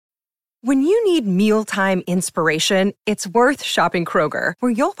When you need mealtime inspiration, it's worth shopping Kroger,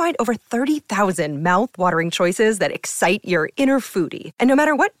 where you'll find over 30,000 mouth-watering choices that excite your inner foodie. And no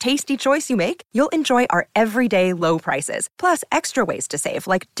matter what tasty choice you make, you'll enjoy our everyday low prices, plus extra ways to save,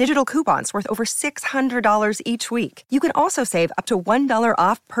 like digital coupons worth over $600 each week. You can also save up to $1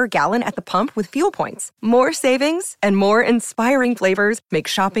 off per gallon at the pump with fuel points. More savings and more inspiring flavors make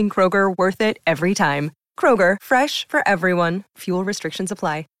shopping Kroger worth it every time. Kroger, fresh for everyone. Fuel restrictions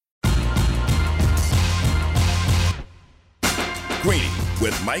apply. Greeny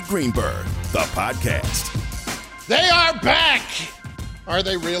with Mike Greenberg, the podcast. They are back. Are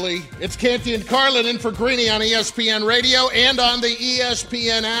they really? It's Canty and Carlin in for Greeny on ESPN Radio and on the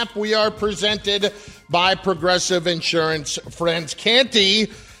ESPN app. We are presented by Progressive Insurance. Friends,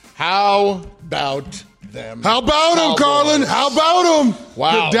 Canty, how about them? How about them, Carlin? How about them?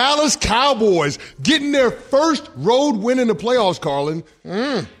 Wow. The Dallas Cowboys getting their first road win in the playoffs, Carlin.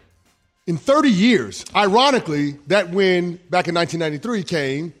 In 30 years. Ironically, that win back in 1993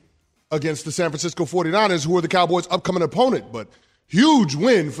 came against the San Francisco 49ers, who were the Cowboys' upcoming opponent. But huge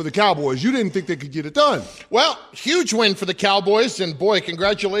win for the Cowboys. You didn't think they could get it done. Well, huge win for the Cowboys. And, boy,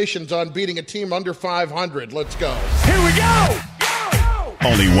 congratulations on beating a team under 500. Let's go. Here we go!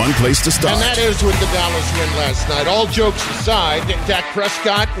 Only one place to start. And that is with the Dallas win last night. All jokes aside, Dak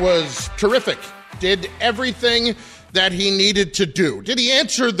Prescott was terrific. Did everything that he needed to do. Did he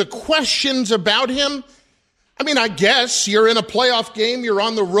answer the questions about him? I mean, I guess you're in a playoff game. You're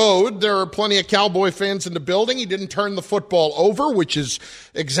on the road. There are plenty of Cowboy fans in the building. He didn't turn the football over, which is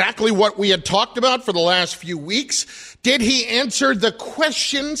exactly what we had talked about for the last few weeks. Did he answer the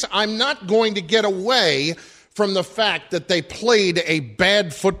questions? I'm not going to get away from the fact that they played a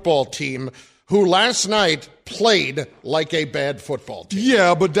bad football team who last night played like a bad football team.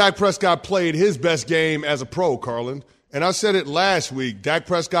 Yeah, but Dak Prescott played his best game as a pro, Carlin. And I said it last week, Dak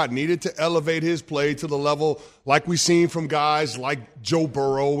Prescott needed to elevate his play to the level like we've seen from guys like Joe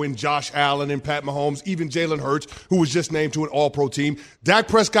Burrow and Josh Allen and Pat Mahomes, even Jalen Hurts, who was just named to an all-pro team. Dak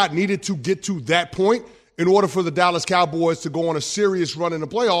Prescott needed to get to that point in order for the Dallas Cowboys to go on a serious run in the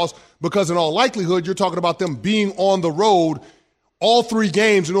playoffs, because in all likelihood, you're talking about them being on the road all three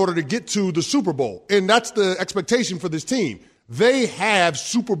games in order to get to the Super Bowl. And that's the expectation for this team. They have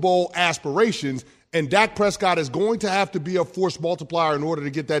Super Bowl aspirations, and Dak Prescott is going to have to be a force multiplier in order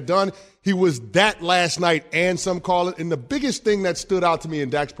to get that done. He was that last night and some, Carlin. And the biggest thing that stood out to me in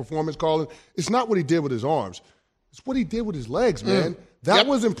Dak's performance, Carlin, it's not what he did with his arms. It's what he did with his legs, man. That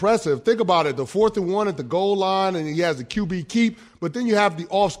was impressive. Think about it. The 4th and 1 at the goal line, and he has the QB keep. But then you have the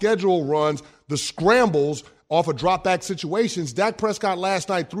off-schedule runs, the scrambles off of drop-back situations. Dak Prescott last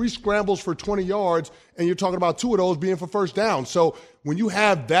night, 3 scrambles for 20 yards, and you're talking about 2 of those being for first down. So when you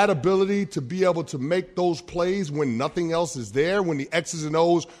have that ability to be able to make those plays when nothing else is there, when the X's and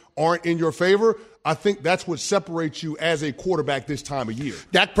O's aren't in your favor, I think that's what separates you as a quarterback this time of year.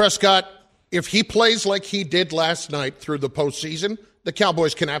 Dak Prescott, if he plays like he did last night through the postseason, the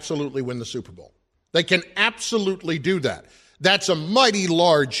Cowboys can absolutely win the Super Bowl. They can absolutely do that. That's a mighty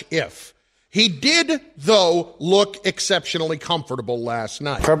large if. He did, though, look exceptionally comfortable last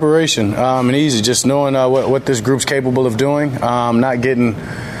night. Preparation and easy, just knowing what this group's capable of doing, not getting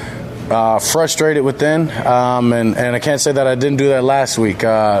frustrated within. And I can't say that I didn't do that last week.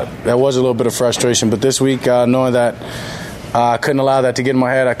 There was a little bit of frustration, but this week, knowing that I couldn't allow that to get in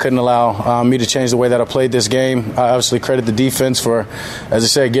my head. I couldn't allow me to change the way that I played this game. I obviously credit the defense for, as I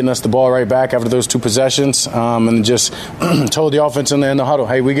said, getting us the ball right back after those 2 possessions, and just told the offense in the huddle,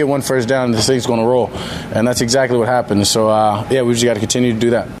 hey, we get 1 first down and this thing's going to roll. And that's exactly what happened. So, we just got to continue to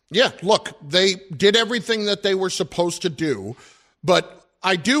do that. Yeah, look, they did everything that they were supposed to do, but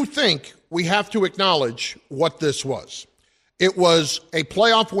I do think we have to acknowledge what this was. It was a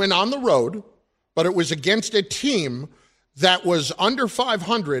playoff win on the road, but it was against a team that was under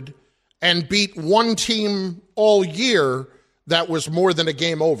 500 and beat one team all year that was more than a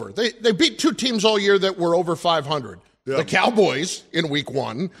game over. They beat 2 teams all year that were over 500. Yeah. The Cowboys in week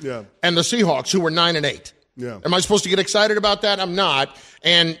 1 and the Seahawks, who were 9-8. Yeah. Am I supposed to get excited about that? I'm not.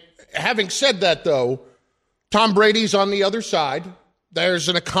 And having said that, though, Tom Brady's on the other side. There's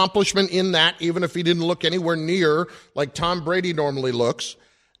an accomplishment in that, even if he didn't look anywhere near like Tom Brady normally looks.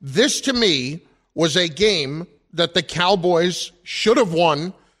 This, to me, was a game that the Cowboys should have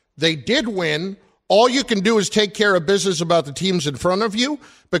won. They did win. All you can do is take care of business about the teams in front of you.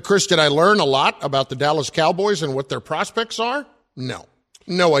 But, Chris, did I learn a lot about the Dallas Cowboys and what their prospects are? No.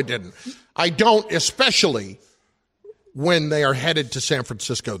 No, I didn't. I don't, especially when they are headed to San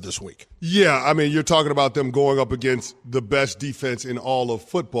Francisco this week. Yeah, I mean, you're talking about them going up against the best defense in all of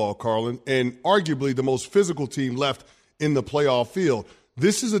football, Carlin, and arguably the most physical team left in the playoff field.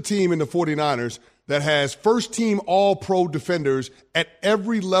 this is a team in the 49ers that has first-team all-pro defenders at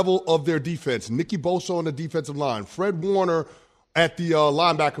every level of their defense. Nicky Bosa on the defensive line, Fred Warner at the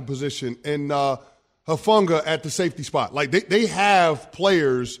linebacker position, and Hufanga at the safety spot. Like, they have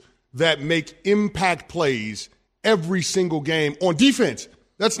players that make impact plays every single game on defense.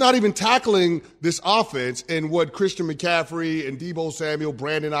 That's not even tackling this offense and what Christian McCaffrey and Deebo Samuel,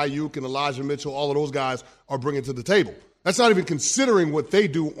 Brandon Ayuk, and Elijah Mitchell, all of those guys are bringing to the table. That's not even considering what they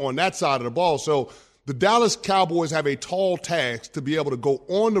do on that side of the ball. So the Dallas Cowboys have a tall task to be able to go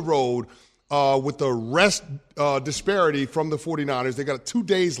on the road with the rest disparity from the 49ers. They got 2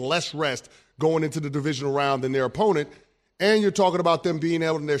 days less rest going into the divisional round than their opponent. And you're talking about them being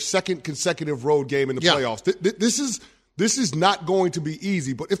able in their second consecutive road game in the playoffs. This is not going to be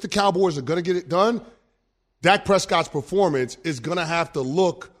easy. But if the Cowboys are going to get it done, Dak Prescott's performance is going to have to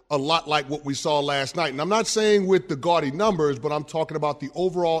look a lot like what we saw last night. And I'm not saying with the gaudy numbers, but I'm talking about the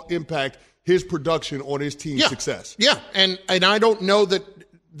overall impact, his production on his team's success. Yeah, and I don't know that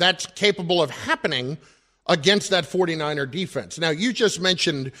that's capable of happening against that 49er defense. Now, you just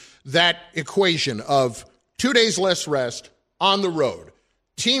mentioned that equation of 2 days less rest on the road.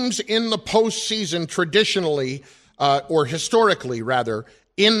 Teams in the postseason traditionally, or historically rather,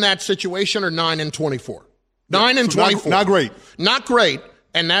 in that situation are 9-24. 9-24. Not great. Not great.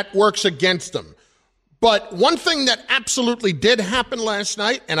 And that works against them. But one thing that absolutely did happen last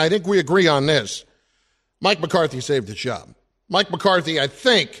night, and I think we agree on this, Mike McCarthy saved the job. Mike McCarthy, I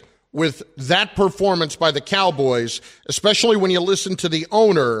think, with that performance by the Cowboys, especially when you listen to the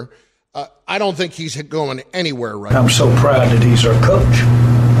owner, I don't think he's going anywhere right now. I'm so proud that he's our coach.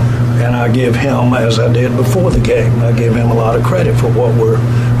 And I give him, as I did before the game, I give him a lot of credit for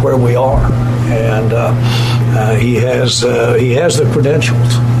where we are. And he has the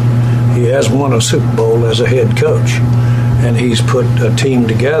credentials. He has won a Super Bowl as a head coach, and he's put a team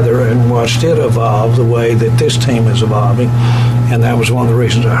together and watched it evolve the way that this team is evolving, and that was one of the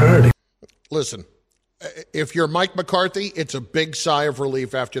reasons I hired him. Listen, if you're Mike McCarthy, it's a big sigh of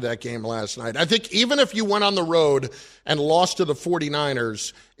relief after that game last night. I think even if you went on the road and lost to the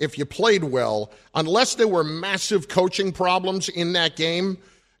 49ers, if you played well, unless there were massive coaching problems in that game,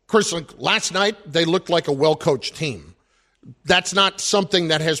 Chris, last night they looked like a well-coached team. That's not something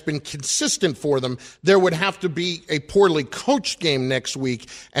that has been consistent for them. There would have to be a poorly coached game next week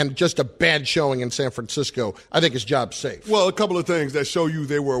and just a bad showing in San Francisco. I think his job's safe. Well, a couple of things that show you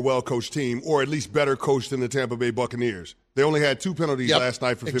they were a well-coached team, or at least better coached than the Tampa Bay Buccaneers. They only had 2 penalties last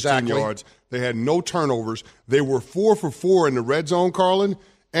night for 15 yards. They had no turnovers. They were 4 for 4 in the red zone, Carlin,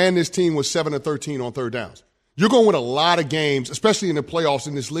 and this team was 7 of 13 on third downs. You're going to win a lot of games, especially in the playoffs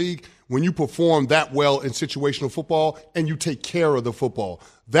in this league, when you perform that well in situational football and you take care of the football.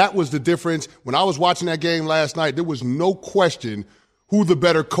 That was the difference. When I was watching that game last night, there was no question who the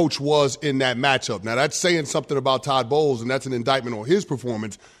better coach was in that matchup. Now, that's saying something about Todd Bowles, and that's an indictment on his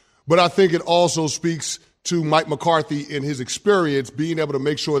performance. But I think it also speaks to Mike McCarthy in his experience being able to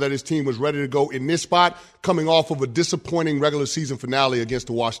make sure that his team was ready to go in this spot, coming off of a disappointing regular season finale against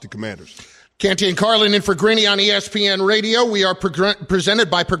the Washington Commanders. Canty and Carlin in for Greeny on ESPN Radio. We are presented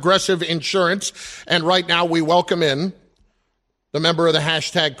by Progressive Insurance. And right now we welcome in the member of the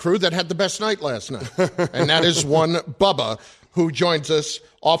hashtag crew that had the best night last night. And that is one Bubba, who joins us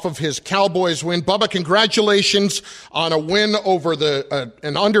off of his Cowboys win. Bubba, congratulations on a win over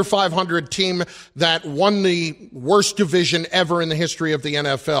an under 500 team that won the worst division ever in the history of the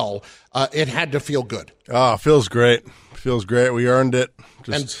NFL. It had to feel good. Oh, feels great. Feels great. We earned it.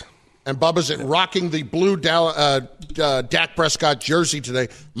 And Bubba's rocking the blue Dak Prescott jersey today,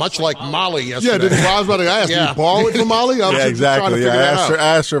 much like Molly yesterday. Yeah, I was about to ask. Did you borrow it from Molly? Yeah, exactly. I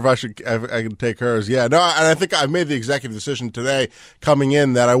asked her if I could take hers. Yeah, no, and I think I made the executive decision today coming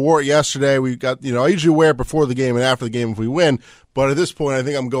in that I wore it yesterday. We got, I usually wear it before the game and after the game if we win. But at this point, I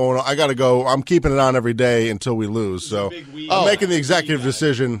think I got to go. I'm keeping it on every day until we lose. So I'm making the executive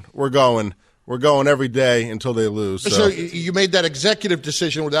decision. We're going every day until they lose. So you made that executive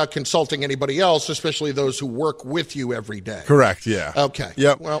decision without consulting anybody else, especially those who work with you every day. Correct, yeah. Okay.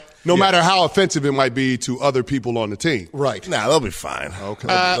 Yep. Well, no matter how offensive it might be to other people on the team. Right. Nah, they'll be fine. Okay.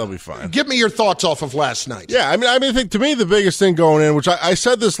 They'll be fine. Give me your thoughts off of last night. Yeah, I think to me the biggest thing going in, which I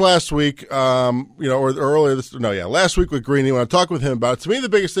said this last week, or earlier last week with Greeny when I talked with him about it. To me, the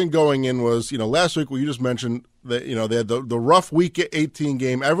biggest thing going in was, last week what you just mentioned, that they had the rough Week 18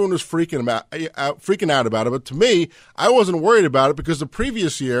 game. Everyone was freaking out about it. But to me, I wasn't worried about it because the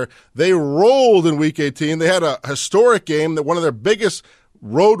previous year they rolled in Week 18. They had a historic game, that one of their biggest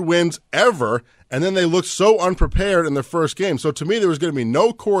road wins ever, and then they looked so unprepared in their first game. So to me, there was going to be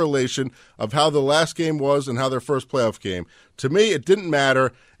no correlation of how the last game was and how their first playoff game. To me, it didn't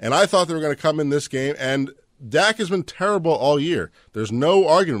matter, and I thought they were going to come in this game, and Dak has been terrible all year. There's no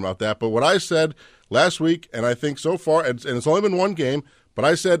argument about that. But what I said last week, and I think so far, and it's only been one game, but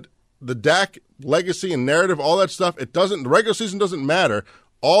I said the Dak legacy and narrative, all that stuff, the regular season doesn't matter.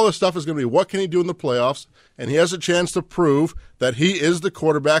 All the stuff is going to be what can he do in the playoffs, and he has a chance to prove that he is the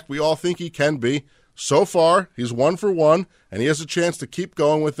quarterback we all think he can be. So far, he's 1 for 1, and he has a chance to keep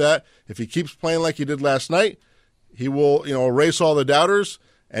going with that. If he keeps playing like he did last night, he will, erase all the doubters,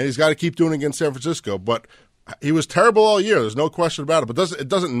 and he's got to keep doing it against San Francisco. But he was terrible all year. There's no question about it. But it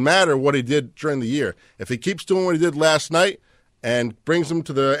doesn't matter what he did during the year. If he keeps doing what he did last night and brings him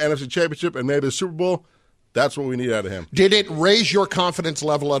to the NFC Championship and maybe the Super Bowl, that's what we need out of him. Did it raise your confidence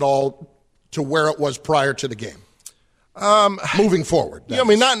level at all to where it was prior to the game? Moving forward. Yeah, I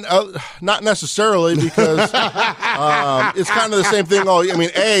mean, not necessarily, because it's kind of the same thing.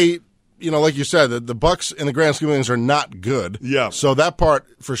 Like you said, the Bucs in the grand scheme of things are not good. Yeah. So that part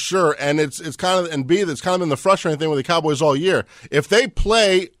for sure, and it's kind of, and B, that's kind of been the frustrating thing with the Cowboys all year. If they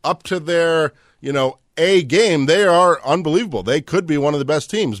play up to their, A game, they are unbelievable. They could be one of the best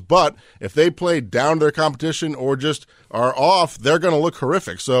teams. But if they play down to their competition or just are off, they're going to look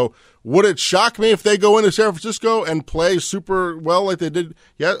horrific. So would it shock me if they go into San Francisco and play super well like they did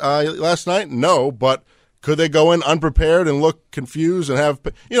last night? No, but could they go in unprepared and look confused and have,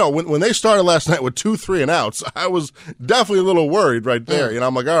 when they started last night with 2 3-and-outs, I was definitely a little worried right there.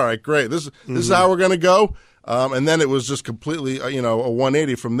 I'm like, all right, great. This is how we're going to go. And then it was just completely, a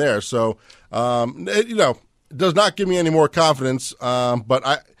 180 from there. So, it does not give me any more confidence.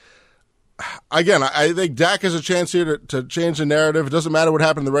 But I think Dak has a chance here to change the narrative. It doesn't matter what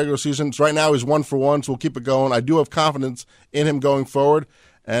happened in the regular season. So right now he's 1 for 1, so we'll keep it going. I do have confidence in him going forward.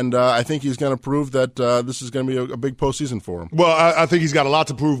 And I think he's going to prove that this is going to be a big postseason for him. Well, I think he's got a lot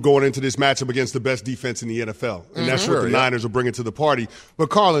to prove going into this matchup against the best defense in the NFL. And that's what the Niners are bringing to the party.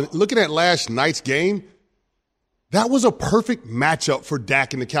 But, Carlin, looking at last night's game, that was a perfect matchup for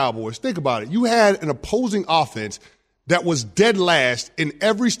Dak and the Cowboys. Think about it. You had an opposing offense that was dead last in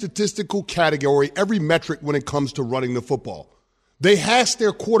every statistical category, every metric when it comes to running the football. They asked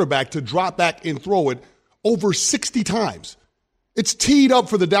their quarterback to drop back and throw it over 60 times. It's teed up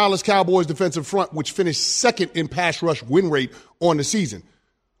for the Dallas Cowboys defensive front, which finished second in pass rush win rate on the season.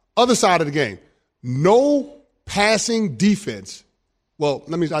 Other side of the game, no passing defense. Well,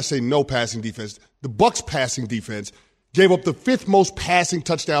 I say no passing defense. The Bucs passing defense gave up the 5th most passing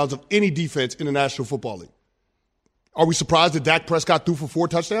touchdowns of any defense in the National Football League. Are we surprised that Dak Prescott threw for 4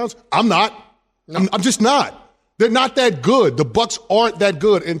 touchdowns? I'm not. No. I'm just not. They're not that good. The Bucs aren't that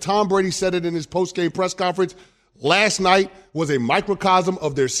good. And Tom Brady said it in his post-game press conference. Last night was a microcosm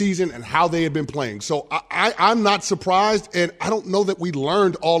of their season and how they had been playing. So I'm not surprised, and I don't know that we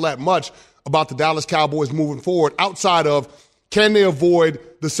learned all that much about the Dallas Cowboys moving forward outside of can they avoid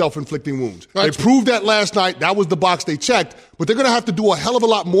the self-inflicting wounds. Right. They proved that last night. That was the box they checked. But they're going to have to do a hell of a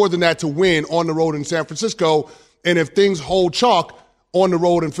lot more than that to win on the road in San Francisco, and if things hold chalk, on the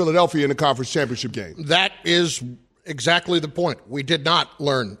road in Philadelphia in the conference championship game. That is exactly the point. We did not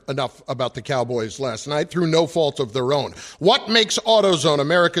learn enough about the Cowboys last night through no fault of their own. What makes AutoZone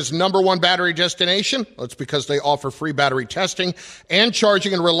America's #1 battery destination? Well, it's because they offer free battery testing and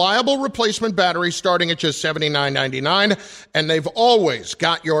charging and reliable replacement batteries starting at just $79.99, and they've always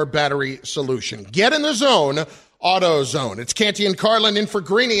got your battery solution. Get in the zone. AutoZone. It's Canty and Carlin in for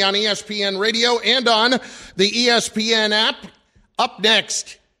Greeny on ESPN Radio and on the ESPN app. Up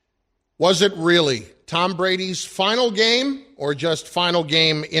next, was it really Tom Brady's final game or just final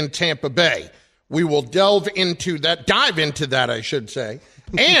game in Tampa Bay? We will dive into that, I should say.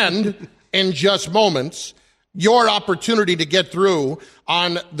 And in just moments, your opportunity to get through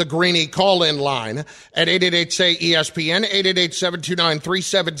on the Greeny call-in line at 888-SAY-ESPN,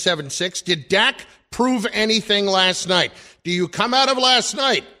 888-729-3776. Did Dak prove anything last night? Do you come out of last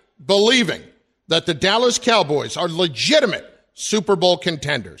night believing that the Dallas Cowboys are legitimate Super Bowl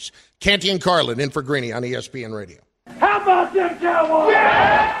contenders? Canty and Carlin in for Greeny on ESPN Radio. How about them Cowboys?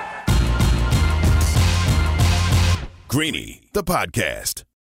 Yeah! Greeny, the podcast.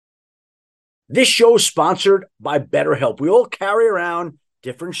 This show is sponsored by BetterHelp. We all carry around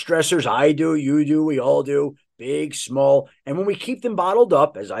different stressors. I do, you do, we all do, big, small. And when we keep them bottled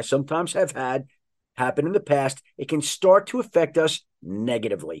up, as I sometimes have had happen in the past, it can start to affect us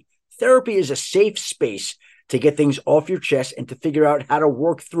negatively. Therapy is a safe space to get things off your chest and to figure out how to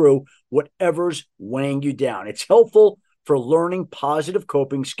work through whatever's weighing you down. It's helpful for learning positive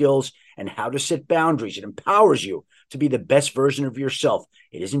coping skills and how to set boundaries. It empowers you to be the best version of yourself.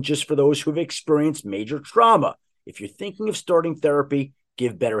 It isn't just for those who have experienced major trauma. If you're thinking of starting therapy,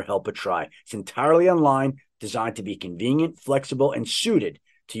 give BetterHelp a try. It's entirely online, designed to be convenient, flexible, and suited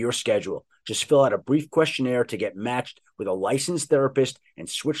to your schedule. Just fill out a brief questionnaire to get matched with a licensed therapist and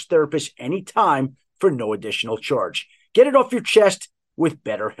switch therapists anytime for no additional charge. Get it off your chest with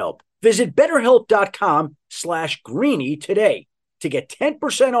BetterHelp. Visit BetterHelp.com/Greeny today to get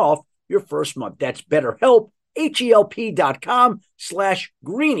 10% off your first month. That's BetterHelp, HELP.com/Greeny,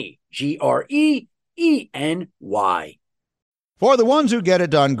 GREENY. For the ones who get it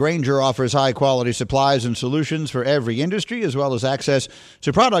done, Grainger offers high-quality supplies and solutions for every industry, as well as access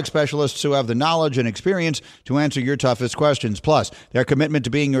to product specialists who have the knowledge and experience to answer your toughest questions. Plus, their commitment to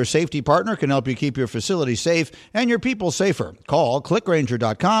being your safety partner can help you keep your facility safe and your people safer. Call,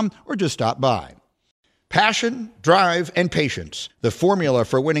 clickgrainger.com, or just stop by. Passion, drive, and patience. The formula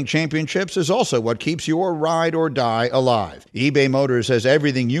for winning championships is also what keeps your ride or die alive. eBay Motors has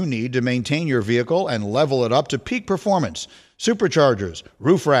everything you need to maintain your vehicle and level it up to peak performance. Superchargers,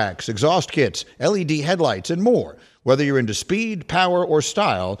 roof racks, exhaust kits, LED headlights, and more. Whether you're into speed, power, or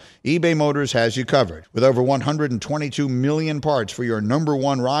style, eBay Motors has you covered. With over 122 million parts for your number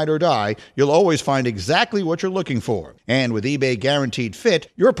one ride or die, you'll always find exactly what you're looking for. And with eBay Guaranteed Fit,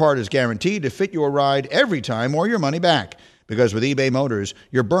 your part is guaranteed to fit your ride every time or your money back. Because with eBay Motors,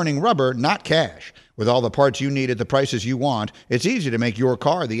 you're burning rubber, not cash. With all the parts you need at the prices you want, it's easy to make your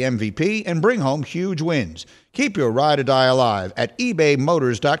car the MVP and bring home huge wins. Keep your ride or die alive at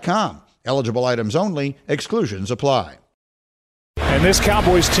ebaymotors.com. Eligible items only. Exclusions apply. And this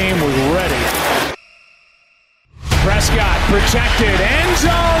Cowboys team was ready. Prescott protected. End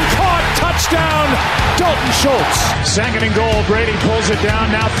zone caught. Touchdown. Dalton Schultz. Second and goal. Brady pulls it down.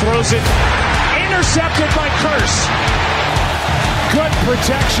 Now throws it. Intercepted by Curse. Good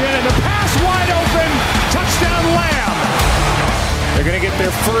protection. And the pass wide open. Touchdown Lamb. They're going to get their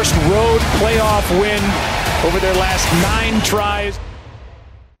first road playoff win over their last 9 tries.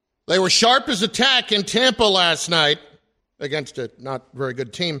 They were sharp as a tack in Tampa last night against a not very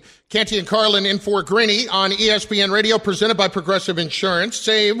good team. Canty and Carlin in for Greeny on ESPN Radio, presented by Progressive Insurance.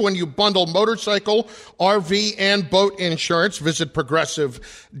 Save when you bundle motorcycle, RV, and boat insurance. Visit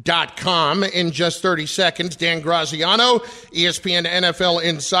Progressive.com in just 30 seconds. Dan Graziano, ESPN NFL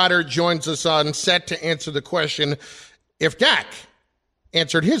insider, joins us on set to answer the question, if Dak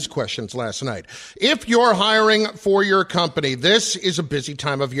answered his questions last night. If you're hiring for your company, this is a busy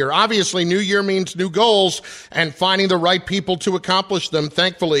time of year. Obviously, new year means new goals and finding the right people to accomplish them.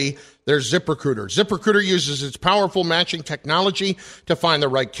 Thankfully, there's ZipRecruiter. ZipRecruiter uses its powerful matching technology to find the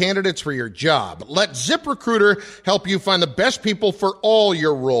right candidates for your job. Let ZipRecruiter help you find the best people for all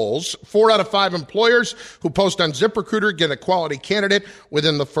your roles. 4 out of 5 employers who post on ZipRecruiter get a quality candidate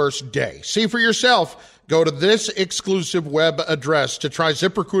within the first day. See for yourself. Go to this exclusive web address to try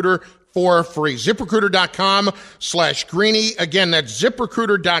ZipRecruiter for free. ZipRecruiter.com/Greeny. Again, that's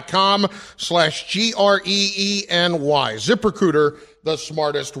ZipRecruiter.com/GREENY. ZipRecruiter, the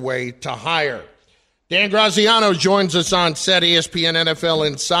smartest way to hire. Dan Graziano joins us on set, ESPN NFL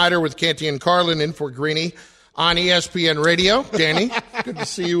insider with Canty and Carlin in for Greeny on ESPN Radio. Danny, good to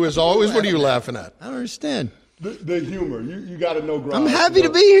see you as always. What are you laughing at? I don't understand. The humor. You got to know, Grimes. I'm happy to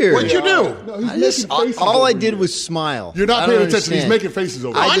be here. What'd you do? No, all I did was smile. You're not paying attention. He's making faces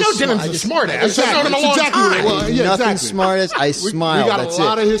over. I know Denham's a smart ass. I've known him a long time. Nothing smart ass. I smile. We got a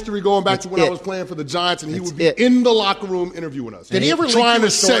lot of history going back to when I was playing for the Giants, and he would be in the locker room interviewing us. Did he ever trying to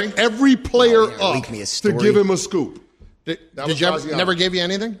set every player up to give him a scoop? Did you never give you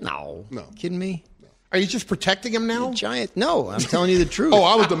anything? No. Kidding me? Are you just protecting him now? Giant? No, I'm telling you the truth.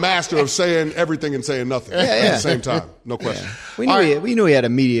 I was the master of saying everything and saying nothing at the same time. No question. Yeah. We knew he had a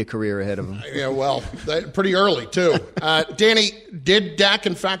media career ahead of him. Yeah, well, pretty early, too. Danny, did Dak,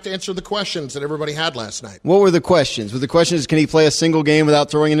 in fact, answer the questions that everybody had last night? What were the questions? Were the questions, can he play a single game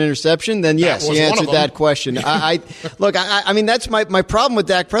without throwing an interception? Then, yes, he answered that question. Look, I mean, that's my problem with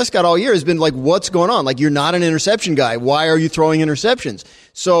Dak Prescott all year has been, like, what's going on? Like, you're not an interception guy. Why are you throwing interceptions?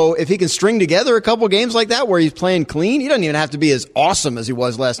 So if he can string together a couple games like that where he's playing clean, he doesn't even have to be as awesome as he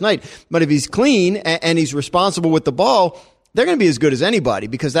was last night. But if he's clean and he's responsible with the ball, they're going to be as good as anybody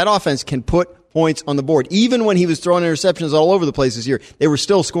because that offense can put points on the board. Even when he was throwing interceptions all over the place this year, they were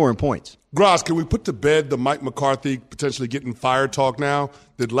still scoring points. Gross, can we put to bed the Mike McCarthy potentially getting fired talk now?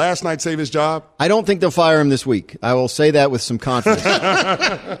 Did last night save his job? I don't think they'll fire him this week. I will say that with some confidence.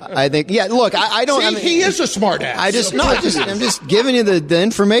 I think, look, I don't. See, I mean, he is a smart ass. I'm just giving you the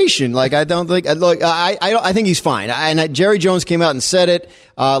information. Like, I don't think, look, I think he's fine. And Jerry Jones came out and said it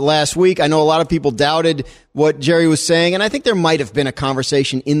last week. I know a lot of people doubted what Jerry was saying, and I think there might have been a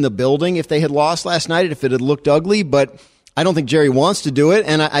conversation in the building if they had lost last night, if it had looked ugly, but I don't think Jerry wants to do it,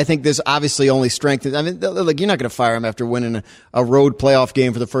 and I think this obviously only strengthens. I mean, look, you're not going to fire him after winning a road playoff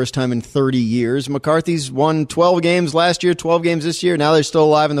game for the first time in 30 years. McCarthy's won 12 games last year, 12 games this year. Now they're still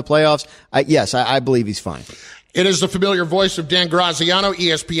alive in the playoffs. Yes, I believe he's fine. It is the familiar voice of Dan Graziano,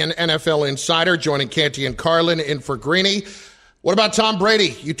 ESPN NFL insider, joining Canty and Carlin in for Greeny. What about Tom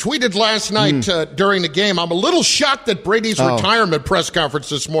Brady? You tweeted last night during the game. I'm a little shocked that Brady's retirement press conference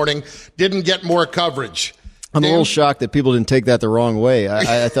this morning didn't get more coverage. I'm a little shocked that people didn't take that the wrong way.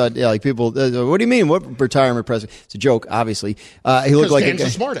 I thought, like people, what do you mean? What retirement press? It's a joke, obviously. He looked like Dan's a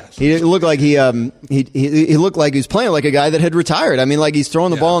smartass. He looked like he looked like he was playing like a guy that had retired. I mean, like he's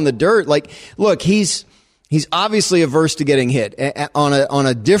throwing the ball in the dirt. Like, look, he's obviously averse to getting hit on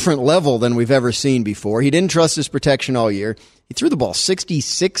a different level than we've ever seen before. He didn't trust his protection all year. He threw the ball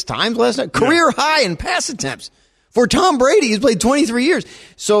 66 times last night, career high in pass attempts. For Tom Brady, he's played 23 years.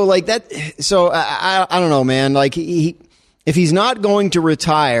 So like that, I don't know, man. Like if he's not going to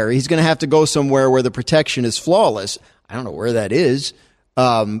retire, he's going to have to go somewhere where the protection is flawless. I don't know where that is.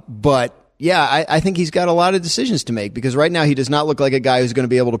 But yeah, I think he's got a lot of decisions to make because right now he does not look like a guy who's going to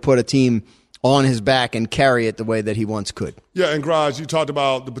be able to put a team on his back and carry it the way that he once could. Yeah, and Graz, you talked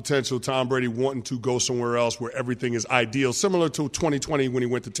about the potential Tom Brady wanting to go somewhere else where everything is ideal, similar to 2020 when he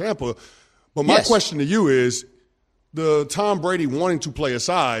went to Tampa. But my question to you is, the Tom Brady wanting to play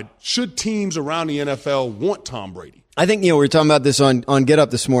aside, should teams around the NFL want Tom Brady? I think, we were talking about this on Get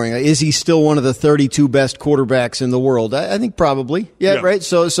Up this morning. Is he still one of the 32 best quarterbacks in the world? I think probably. Yeah, right?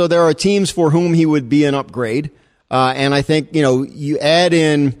 So there are teams for whom he would be an upgrade. And I think, you add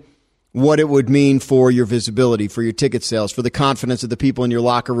in what it would mean for your visibility, for your ticket sales, for the confidence of the people in your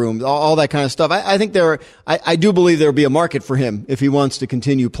locker room, all that kind of stuff. I think I do believe there will be a market for him if he wants to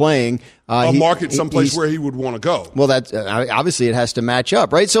continue playing. A market someplace where he would want to go. Well, that's obviously it has to match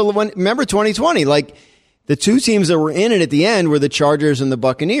up, right? So remember 2020, like the two teams that were in it at the end were the Chargers and the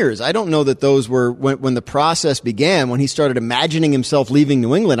Buccaneers. I don't know that those were when the process began, when he started imagining himself leaving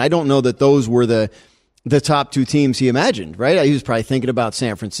New England. I don't know that those were the top two teams he imagined, right? He was probably thinking about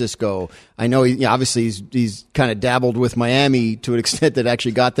San Francisco. I know obviously he's kind of dabbled with Miami to an extent that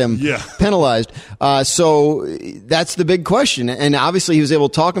actually got them penalized. So that's the big question. And obviously he was able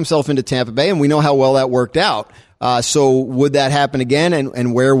to talk himself into Tampa Bay, and we know how well that worked out. So would that happen again,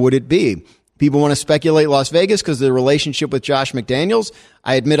 and where would it be? People want to speculate Las Vegas because of the relationship with Josh McDaniels.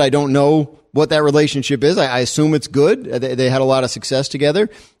 I admit I don't know what that relationship is. I assume it's good. They had a lot of success together,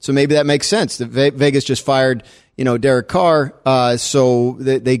 so maybe that makes sense. Vegas just fired, Derek Carr, so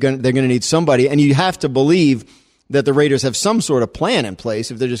they're going to need somebody, and you have to believe that the Raiders have some sort of plan in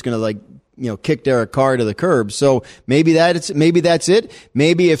place if they're just going to kick Derek Carr to the curb. So maybe that's it.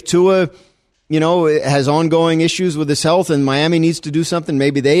 Maybe if Tua, has ongoing issues with his health and Miami needs to do something,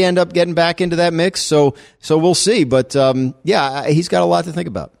 maybe they end up getting back into that mix. So we'll see. But he's got a lot to think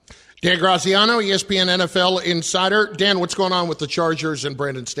about. Dan Graziano, ESPN NFL insider. Dan, what's going on with the Chargers and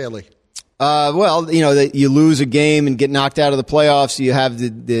Brandon Staley? You lose a game and get knocked out of the playoffs. You have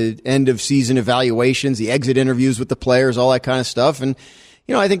the end of season evaluations, the exit interviews with the players, all that kind of stuff. And,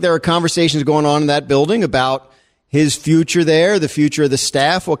 I think there are conversations going on in that building about his future there, the future of the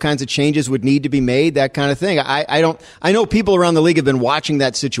staff, what kinds of changes would need to be made, that kind of thing. I know people around the league have been watching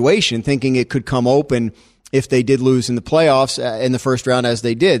that situation, thinking it could come open if they did lose in the playoffs in the first round as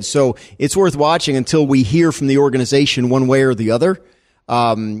they did. So it's worth watching until we hear from the organization one way or the other.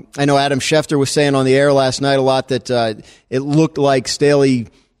 I know Adam Schefter was saying on the air last night a lot that it looked like Staley,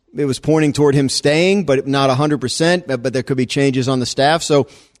 it was pointing toward him staying, but not 100%, but there could be changes on the staff. So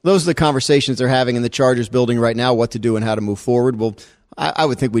those are the conversations they're having in the Chargers building right now, what to do and how to move forward. Well, I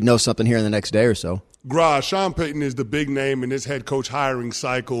would think we'd know something here in the next day or so. Sean Payton is the big name in this head coach hiring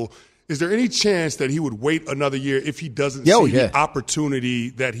cycle. Is there any chance that he would wait another year if he doesn't see the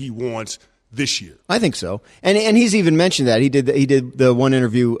opportunity that he wants this year? I think so. And he's even mentioned that. He did the one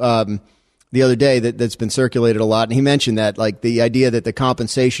interview the other day that's been circulated a lot, and he mentioned that, like, the idea that the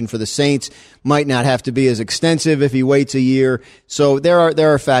compensation for the Saints might not have to be as extensive if he waits a year. So there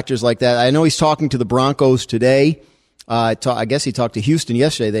are factors like that. I know he's talking to the Broncos today. I guess he talked to Houston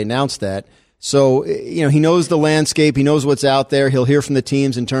yesterday. They announced that. So, he knows the landscape. He knows what's out there. He'll hear from the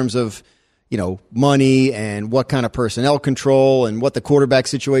teams in terms of, money and what kind of personnel control and what the quarterback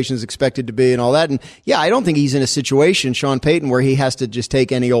situation is expected to be and all that. And I don't think he's in a situation, Sean Payton, where he has to just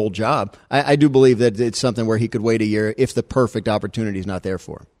take any old job. I do believe that it's something where he could wait a year if the perfect opportunity is not there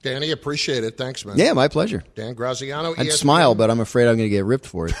for him. Danny, appreciate it. Thanks, man. Yeah, my pleasure. Dan Graziano, I'd smile, but I'm afraid I'm going to get ripped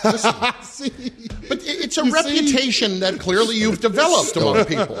for it. Listen, but it's a reputation that clearly you've developed among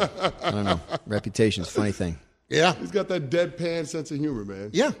people. I don't know. Reputation's a funny thing. Yeah. He's got that deadpan sense of humor,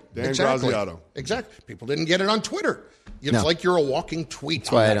 man. Yeah, Dan exactly. Graziano. Exactly. People didn't get it on Twitter. It's like you're a walking tweet.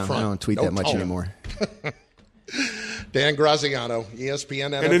 That's why I don't tweet that much anymore. Dan Graziano,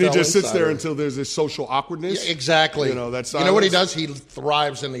 ESPN NFL And then he just sits insider. there until there's this social awkwardness. Yeah, exactly. That's you know what he does? He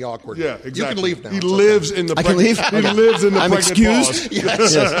thrives in the awkwardness. Yeah, exactly. You can leave now. He lives in the I can leave? He lives in the I'm pregnant excused?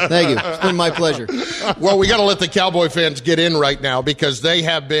 pause. Yes. Thank you. It's been my pleasure. Well, we got to let the Cowboy fans get in right now because they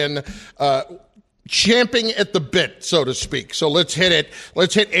have been champing at the bit, so to speak. So let's hit it.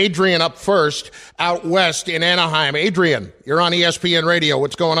 Let's hit Adrian up first, out west in Anaheim. Adrian, you're on ESPN Radio.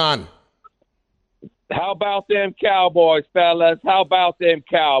 What's going on? How about them Cowboys, fellas? How about them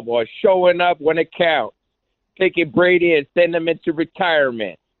Cowboys showing up when it counts? Taking Brady and send him into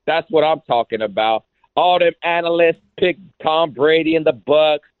retirement. That's what I'm talking about. All them analysts pick Tom Brady and the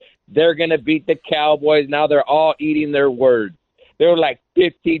Bucks. They're going to beat the Cowboys. Now they're all eating their words. There were like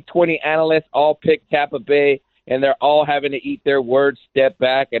 15, 20 analysts all picked Tampa Bay, and they're all having to eat their words, step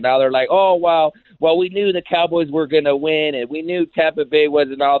back, and now they're like, oh, wow, well, we knew the Cowboys were going to win, and we knew Tampa Bay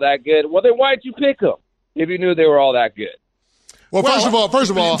wasn't all that good. Well, then why'd you pick them if you knew they were all that good? Well, first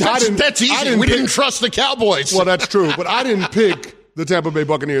of all, that's easy. We didn't trust the Cowboys. Well, that's true, but I didn't pick the Tampa Bay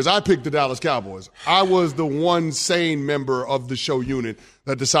Buccaneers. I picked the Dallas Cowboys. I was the one sane member of the show unit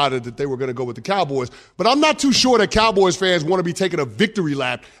that decided that they were going to go with the Cowboys. But I'm not too sure that Cowboys fans want to be taking a victory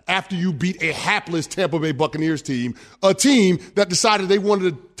lap after you beat a hapless Tampa Bay Buccaneers team, a team that decided they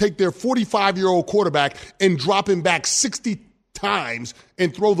wanted to take their 45-year-old quarterback and drop him back 60 times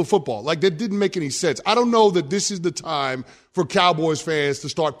and throw the football. Like, that didn't make any sense. I don't know that this is the time for Cowboys fans to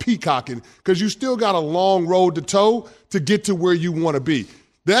start peacocking because you still got a long road to toe to get to where you want to be.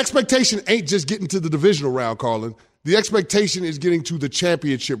 The expectation ain't just getting to the divisional round, Carlin. The expectation is getting to the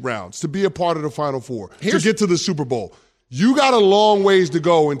championship rounds, to be a part of the Final Four, to get to the Super Bowl. You got a long ways to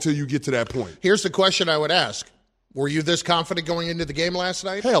go until you get to that point. Here's the question I would ask. Were you this confident going into the game last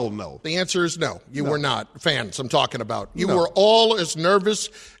night? Hell no. The answer is no. You were not. Fans I'm talking about. You were all as nervous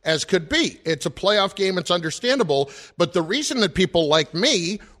as could be. It's a playoff game. It's understandable. But the reason that people like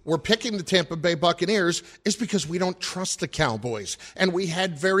me were picking the Tampa Bay Buccaneers is because we don't trust the Cowboys. And we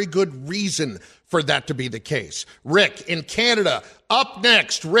had very good reason for that to be the case. Rick in Canada, up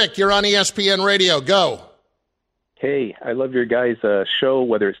next. Rick, you're on ESPN Radio. Go. Hey, I love your guys' show,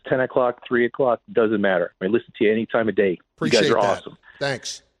 whether it's 10 o'clock, 3 o'clock, doesn't matter. I listen to you any time of day. Appreciate you guys are that. awesome.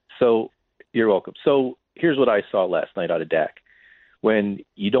 Thanks. So you're welcome. So here's what I saw last night out of Dak. When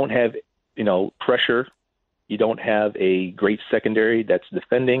you don't have, pressure, you don't have a great secondary that's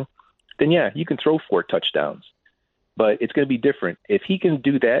defending, then, yeah, you can throw 4 touchdowns. But it's going to be different. If he can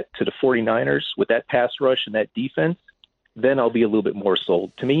do that to the 49ers with that pass rush and that defense, then I'll be a little bit more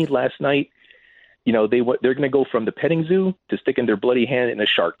sold. To me, last night, they're going to go from the petting zoo to sticking their bloody hand in a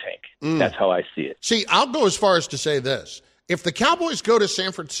shark tank. That's how I see it. See, I'll go as far as to say this. If the Cowboys go to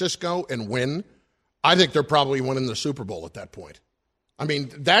San Francisco and win, I think they're probably winning the Super Bowl at that point. I mean,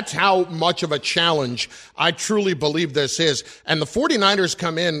 that's how much of a challenge I truly believe this is. And the 49ers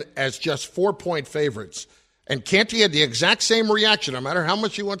come in as just 4-point favorites. And Canty had the exact same reaction, no matter how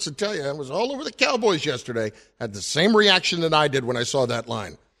much he wants to tell you. I was all over the Cowboys yesterday. Had the same reaction that I did when I saw that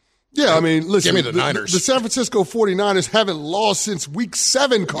line. Yeah, I mean, listen, give me the Niners. The San Francisco 49ers haven't lost since week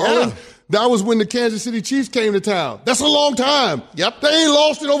 7, Carlin. Yeah. That was when the Kansas City Chiefs came to town. That's a long time. Yep. They ain't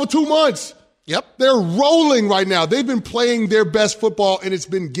lost in over 2 months. Yep. They're rolling right now. They've been playing their best football, and it's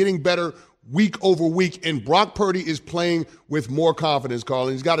been getting better week over week. And Brock Purdy is playing with more confidence,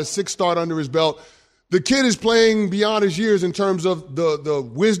 Carlin. He's got a 6th start under his belt. The kid is playing beyond his years in terms of the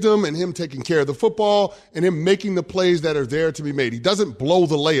wisdom and him taking care of the football and him making the plays that are there to be made. He doesn't blow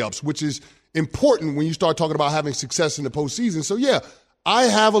the layups, which is important when you start talking about having success in the postseason. So, yeah, I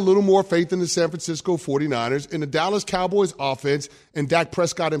have a little more faith in the San Francisco 49ers, and the Dallas Cowboys offense, and Dak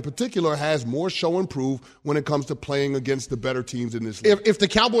Prescott in particular has more show and prove when it comes to playing against the better teams in this league. If the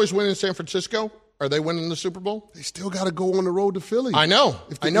Cowboys win in San Francisco, are they winning the Super Bowl? They still got to go on the road to Philly. I know.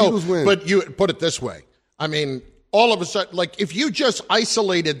 If the Eagles win. But you put it this way. I mean, all of a sudden, like if you just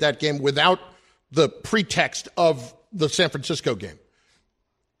isolated that game without the pretext of the San Francisco game,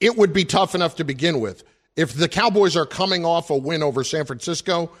 it would be tough enough to begin with. If the Cowboys are coming off a win over San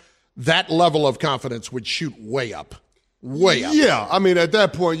Francisco, that level of confidence would shoot way up. way up. Yeah, I mean, at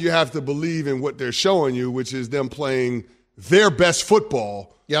that point, you have to believe in what they're showing you, which is them playing their best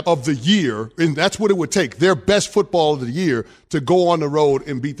football of the year, and that's what it would take, their best football of the year, to go on the road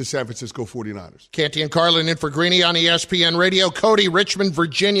and beat the San Francisco 49ers. Canty and Carlin in for Greeny on ESPN Radio. Cody, Richmond,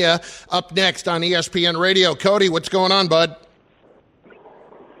 Virginia, up next on ESPN Radio. Cody, what's going on, bud?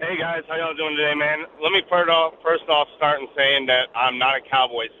 Hey, guys. How y'all doing today, man? Let me first off start in saying that I'm not a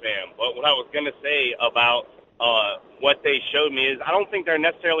Cowboys fan, but what I was going to say about what they showed me is I don't think they're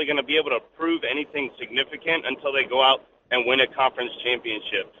necessarily going to be able to prove anything significant until they go out and win a conference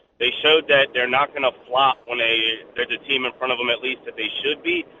championship. They showed that they're not going to flop when there's a team in front of them, at least that they should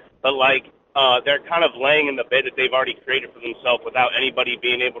be. But, they're kind of laying in the bed that they've already created for themselves without anybody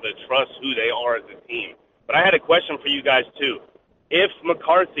being able to trust who they are as a team. But I had a question for you guys, too. If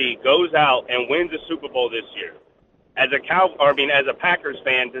McCarthy goes out and wins a Super Bowl this year, as a Packers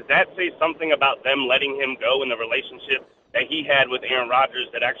fan, does that say something about them letting him go in the relationship that he had with Aaron Rodgers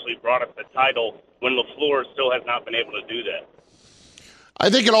that actually brought us the title when LaFleur still has not been able to do that? I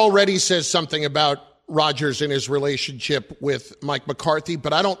think it already says something about Rodgers and his relationship with Mike McCarthy,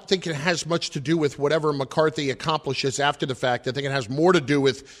 but I don't think it has much to do with whatever McCarthy accomplishes after the fact. I think it has more to do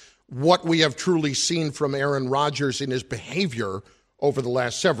with what we have truly seen from Aaron Rodgers in his behavior over the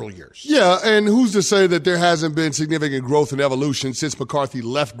last several years. Yeah, and who's to say that there hasn't been significant growth and evolution since McCarthy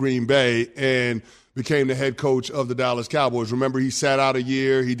left Green Bay and became the head coach of the Dallas Cowboys? Remember, he sat out a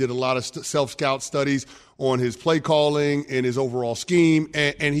year. He did a lot of self-scout studies on his play calling and his overall scheme,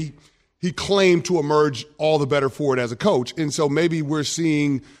 and he claimed to emerge all the better for it as a coach. And so maybe we're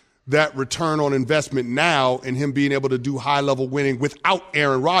seeing that return on investment now and him being able to do high-level winning without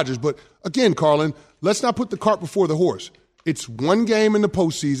Aaron Rodgers. But again, Carlin, let's not put the cart before the horse. It's one game in the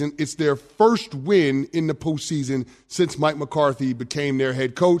postseason. It's their first win in the postseason since Mike McCarthy became their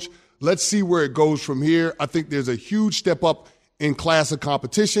head coach. Let's see where it goes from here. I think there's a huge step up in class of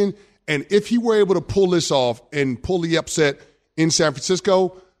competition. And if he were able to pull this off and pull the upset in San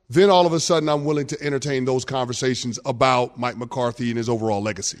Francisco, then all of a sudden I'm willing to entertain those conversations about Mike McCarthy and his overall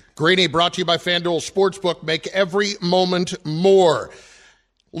legacy. Greeny, brought to you by FanDuel Sportsbook. Make every moment more.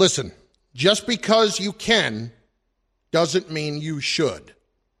 Listen, just because you can doesn't mean you should.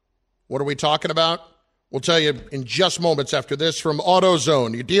 What are we talking about? We'll tell you in just moments after this from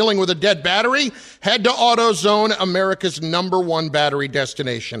AutoZone. You're dealing with a dead battery? Head to AutoZone, America's #1 battery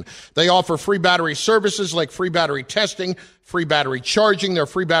destination. They offer free battery services like free battery testing, free battery charging. Their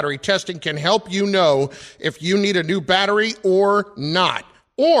free battery testing can help you know if you need a new battery or not,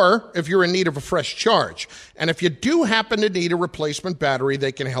 or if you're in need of a fresh charge. And if you do happen to need a replacement battery,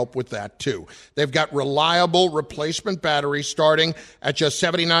 they can help with that too. They've got reliable replacement batteries starting at just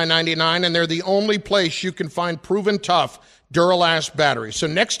 $79.99, and they're the only place you can find proven tough Duralast batteries. So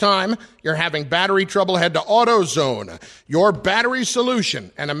next time you're having battery trouble, head to AutoZone, your battery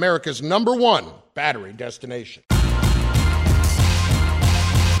solution and America's #1 battery destination.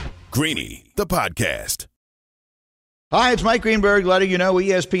 Greeny, the podcast. Hi, it's Mike Greenberg letting you know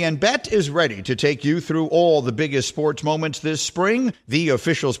ESPN Bet is ready to take you through all the biggest sports moments this spring. The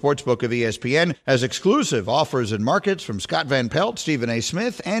official sportsbook of ESPN has exclusive offers and markets from Scott Van Pelt, Stephen A.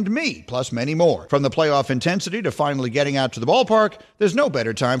 Smith, and me, plus many more. From the playoff intensity to finally getting out to the ballpark, there's no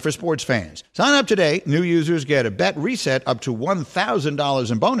better time for sports fans. Sign up today. New users get a bet reset up to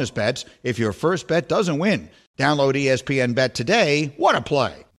 $1,000 in bonus bets if your first bet doesn't win. Download ESPN Bet today. What a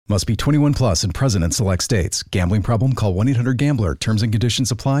play. Must be 21 plus and present in select states. Gambling problem? Call 1-800-GAMBLER. Terms and conditions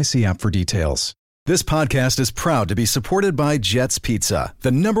apply. See app for details. This podcast is proud to be supported by Jets Pizza,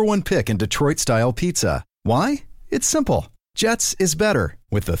 the #1 pick in Detroit-style pizza. Why? It's simple. Jets is better.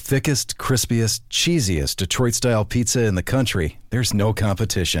 With the thickest, crispiest, cheesiest Detroit-style pizza in the country, there's no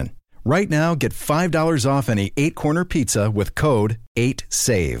competition. Right now, get $5 off any 8-corner pizza with code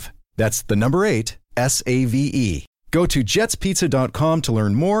 8SAVE. That's the number 8, SAVE. Go to jetspizza.com to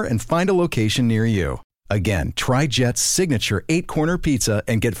learn more and find a location near you. Again, try Jet's signature 8-corner pizza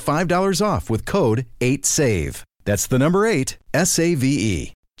and get $5 off with code 8SAVE. That's the number 8,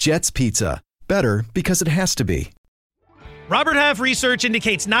 SAVE. Jet's Pizza. Better because it has to be. Robert Half research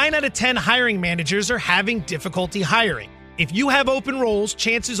indicates 9 out of 10 hiring managers are having difficulty hiring. If you have open roles,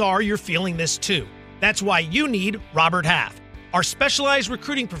 chances are you're feeling this too. That's why you need Robert Half. Our specialized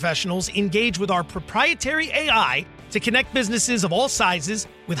recruiting professionals engage with our proprietary AI to connect businesses of all sizes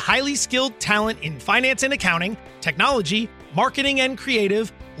with highly skilled talent in finance and accounting, technology, marketing and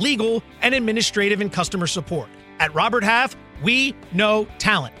creative, legal, and administrative and customer support. At Robert Half, we know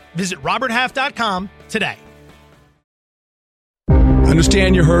talent. Visit roberthalf.com today.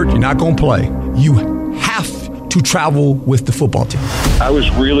 Understand you're hurt. You're not going to play. You have to travel with the football team. I was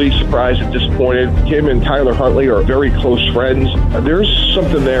really surprised and disappointed. Him and Tyler Huntley are very close friends. There's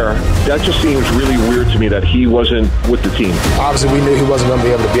something there. That just seems really weird to me that he wasn't with the team. Obviously, we knew he wasn't going to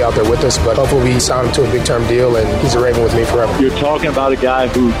be able to be out there with us, but hopefully we signed him to a big-term deal, and he's a Raven with me forever. You're talking about a guy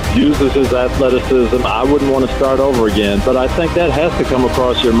who uses his athleticism. I wouldn't want to start over again, but I think that has to come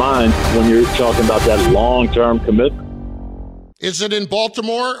across your mind when you're talking about that long-term commitment. Is it in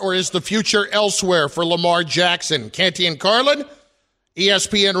Baltimore or is the future elsewhere for Lamar Jackson? Canty and Carlin,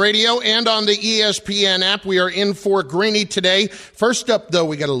 ESPN Radio, and on the ESPN app. We are in for Greeny today. First up, though,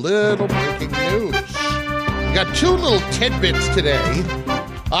 we got a little breaking news. We got two little tidbits today.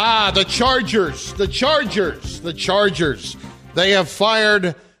 The Chargers. They have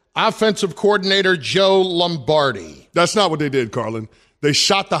fired offensive coordinator Joe Lombardi. That's not what they did, Carlin. They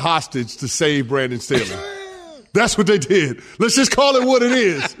shot the hostage to save Brandon Staley. That's what they did. Let's just call it what it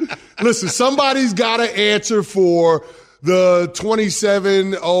is. Listen, somebody's got to answer for the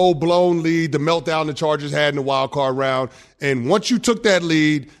 27-0 blown lead, the meltdown the Chargers had in the wild card round. And once you took that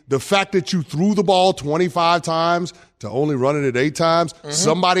lead, the fact that you threw the ball 25 times to only run it 8 times,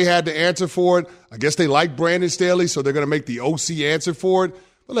 somebody had to answer for it. I guess they like Brandon Staley, so they're going to make the OC answer for it.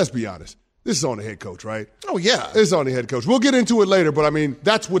 But let's be honest. This is on the head coach, right? Oh, yeah. It's on the head coach. We'll get into it later, but, I mean,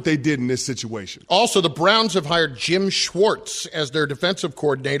 that's what they did in this situation. Also, the Browns have hired Jim Schwartz as their defensive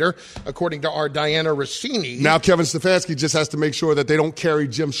coordinator, according to our Diana Rossini. Now Kevin Stefanski just has to make sure that they don't carry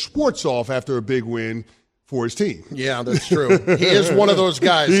Jim Schwartz off after a big win for his team. Yeah, that's true. He is one of those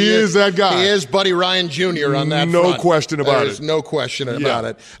guys. He is that guy. He is Buddy Ryan Jr. on that No front. question about it. There's no question about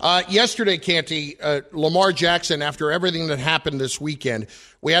it. Yesterday, Canty, Lamar Jackson, after everything that happened this weekend,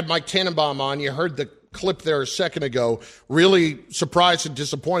 we had Mike Tannenbaum on. You heard the clip there a second ago. Really surprised and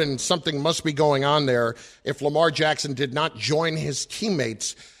disappointed, and something must be going on there if Lamar Jackson did not join his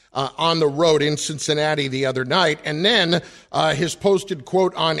teammates on the road in Cincinnati the other night. And then his posted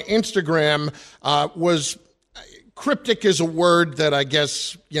quote on Instagram was cryptic is a word that I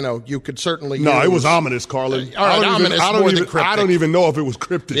guess, you could certainly use. No, it was ominous, Carlin. I don't even know if it was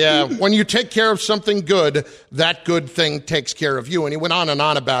cryptic. Yeah, when you take care of something good, that good thing takes care of you. And he went on and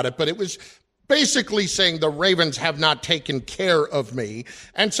on about it, but it was basically saying the Ravens have not taken care of me.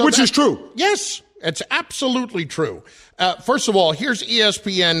 And so Which is true. Yes, it's absolutely true. First of all, here's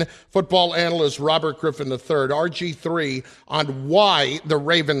ESPN football analyst Robert Griffin III, RG3, on why the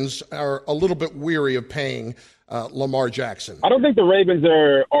Ravens are a little bit weary of paying Lamar Jackson. I don't think the Ravens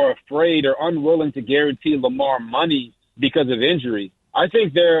are afraid or unwilling to guarantee Lamar money because of injury. I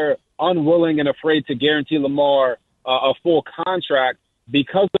think they're unwilling and afraid to guarantee Lamar a full contract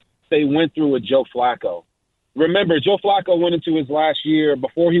because they went through with Joe Flacco. Remember, Joe Flacco went into his last year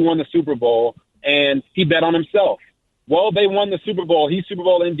before he won the Super Bowl, and he bet on himself. Well, they won the Super Bowl. He's Super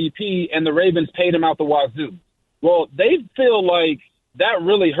Bowl MVP, and the Ravens paid him out the wazoo. Well, they feel like that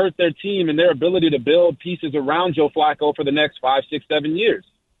really hurt their team and their ability to build pieces around Joe Flacco for the next 5, 6, 7 years.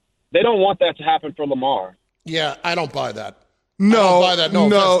 They don't want that to happen for Lamar. Yeah, I don't buy that. No, I don't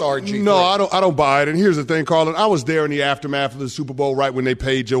buy that. No, I don't buy it. And here's the thing, Carlin. I was there in the aftermath of the Super Bowl, right when they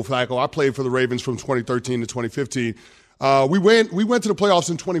paid Joe Flacco. I played for the Ravens from 2013 to 2015. We went to the playoffs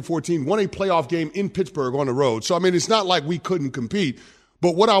in 2014, won a playoff game in Pittsburgh on the road. So, I mean, it's not like we couldn't compete.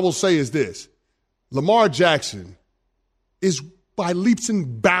 But what I will say is this. Lamar Jackson is by leaps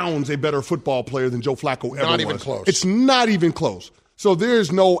and bounds a better football player than Joe Flacco ever was. Not even close. It's not even close. So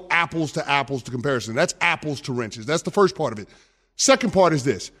there's no apples to comparison. That's apples to wrenches. That's the first part of it. Second part is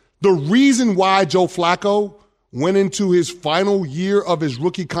this. The reason why Joe Flacco went into his final year of his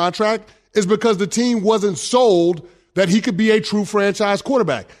rookie contract is because the team wasn't sold that he could be a true franchise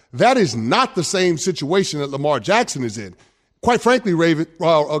quarterback. That is not the same situation that Lamar Jackson is in. Quite frankly,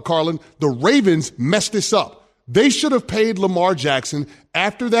 Carlin, the Ravens messed this up. They should have paid Lamar Jackson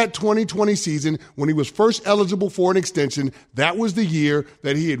after that 2020 season when he was first eligible for an extension. That was the year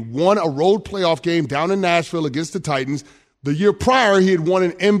that he had won a road playoff game down in Nashville against the Titans. The year prior, he had won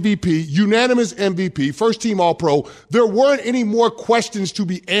an MVP, unanimous MVP, first-team All-Pro. There weren't any more questions to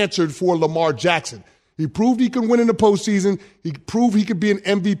be answered for Lamar Jackson. He proved he could win in the postseason. He proved he could be an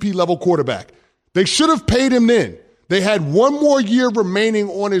MVP-level quarterback. They should have paid him then. They had one more year remaining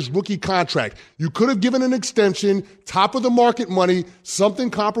on his rookie contract. You could have given an extension, top-of-the-market money, something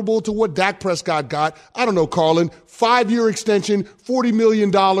comparable to what Dak Prescott got. I don't know, Carlin, 5-year extension, $40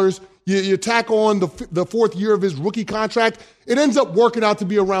 million. You tack on the fourth year of his rookie contract, it ends up working out to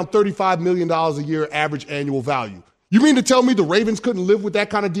be around $35 million a year average annual value. You mean to tell me the Ravens couldn't live with that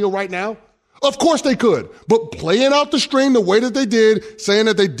kind of deal right now? Of course they could. But playing out the string the way that they did, saying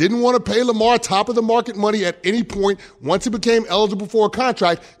that they didn't want to pay Lamar top of the market money at any point once he became eligible for a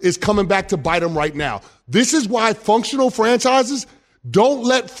contract is coming back to bite him right now. This is why functional franchises don't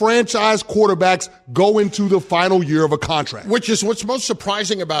let franchise quarterbacks go into the final year of a contract. Which is what's most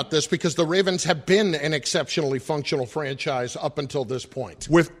surprising about this, because the Ravens have been an exceptionally functional franchise up until this point.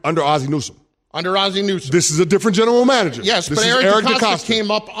 Under Ozzie Newsome. Under Ozzie Newsome. This is a different general manager. Yes, this but is Eric DeCosta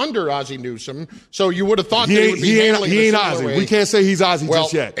came up under Ozzie Newsome, so you would have thought he ain't Ozzie. Way. We can't say he's Ozzie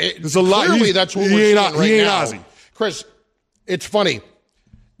just yet. There's a lot. Clearly, that's what we're seeing right now. He ain't Ozzie. Chris, it's funny.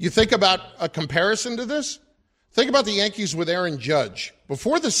 You think about a comparison to this? Think about the Yankees with Aaron Judge.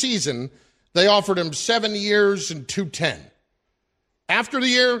 Before the season, they offered him 7 years and $210. After the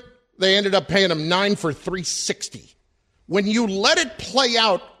year, they ended up paying him $9 for $360. When you let it play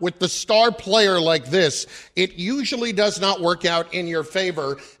out with the star player like this, it usually does not work out in your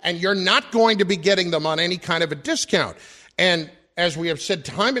favor, and you're not going to be getting them on any kind of a discount. And as we have said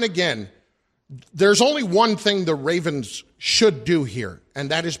time and again, there's only one thing the Ravens should do here,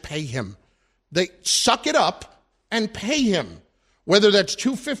 and that is pay him. They suck it up and pay him. Whether that's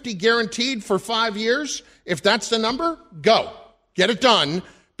 $250 guaranteed for 5 years, if that's the number, go. Get it done,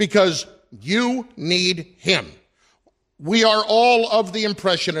 because you need him. We are all of the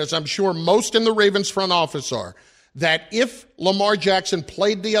impression, as I'm sure most in the Ravens front office are, that if Lamar Jackson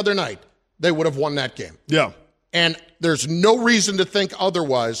played the other night, they would have won that game. Yeah. And there's no reason to think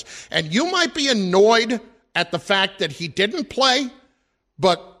otherwise. And you might be annoyed at the fact that he didn't play,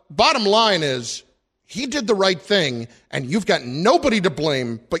 but bottom line is he did the right thing, and you've got nobody to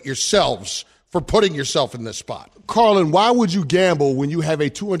blame but yourselves for putting yourself in this spot. Carlin, why would you gamble when you have a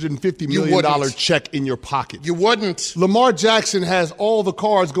 $250 million check in your pocket? You wouldn't. Lamar Jackson has all the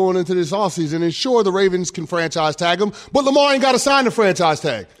cards going into this offseason, and sure, the Ravens can franchise tag him, but Lamar ain't got to sign the franchise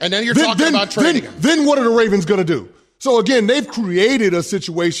tag. And then you're talking about trading him. Then what are the Ravens going to do? So again, they've created a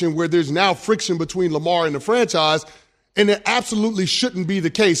situation where there's now friction between Lamar and the franchise, and it absolutely shouldn't be the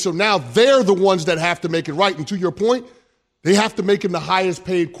case. So now they're the ones that have to make it right. And to your point, they have to make him the highest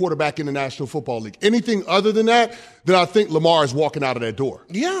paid quarterback in the National Football League. Anything other than that, then I think Lamar is walking out of that door.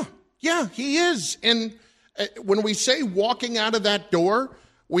 Yeah, he is. And when we say walking out of that door,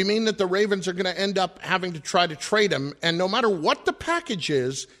 we mean that the Ravens are going to end up having to try to trade him. And no matter what the package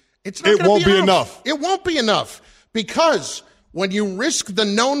is, it's not going to be enough. It won't be enough, because when you risk the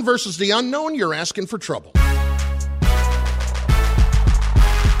known versus the unknown, you're asking for trouble.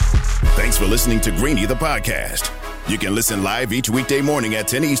 Thanks for listening to Greeny, the podcast. You can listen live each weekday morning at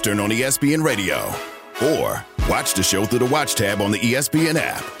 10 Eastern on ESPN Radio. Or watch the show through the Watch tab on the ESPN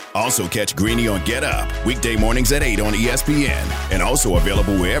app. Also catch Greeny on Get Up, weekday mornings at 8 on ESPN. And also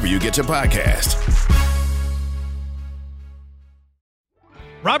available wherever you get your podcast.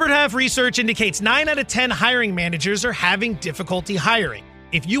 Robert Half research indicates 9 out of 10 hiring managers are having difficulty hiring.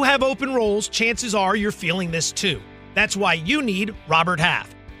 If you have open roles, chances are you're feeling this too. That's why you need Robert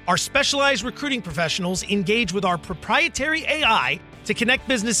Half. Our specialized recruiting professionals engage with our proprietary AI to connect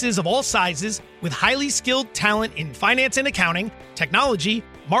businesses of all sizes with highly skilled talent in finance and accounting, technology,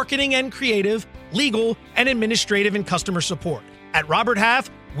 marketing and creative, legal, and administrative and customer support. At Robert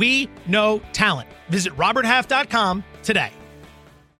Half, we know talent. Visit roberthalf.com today.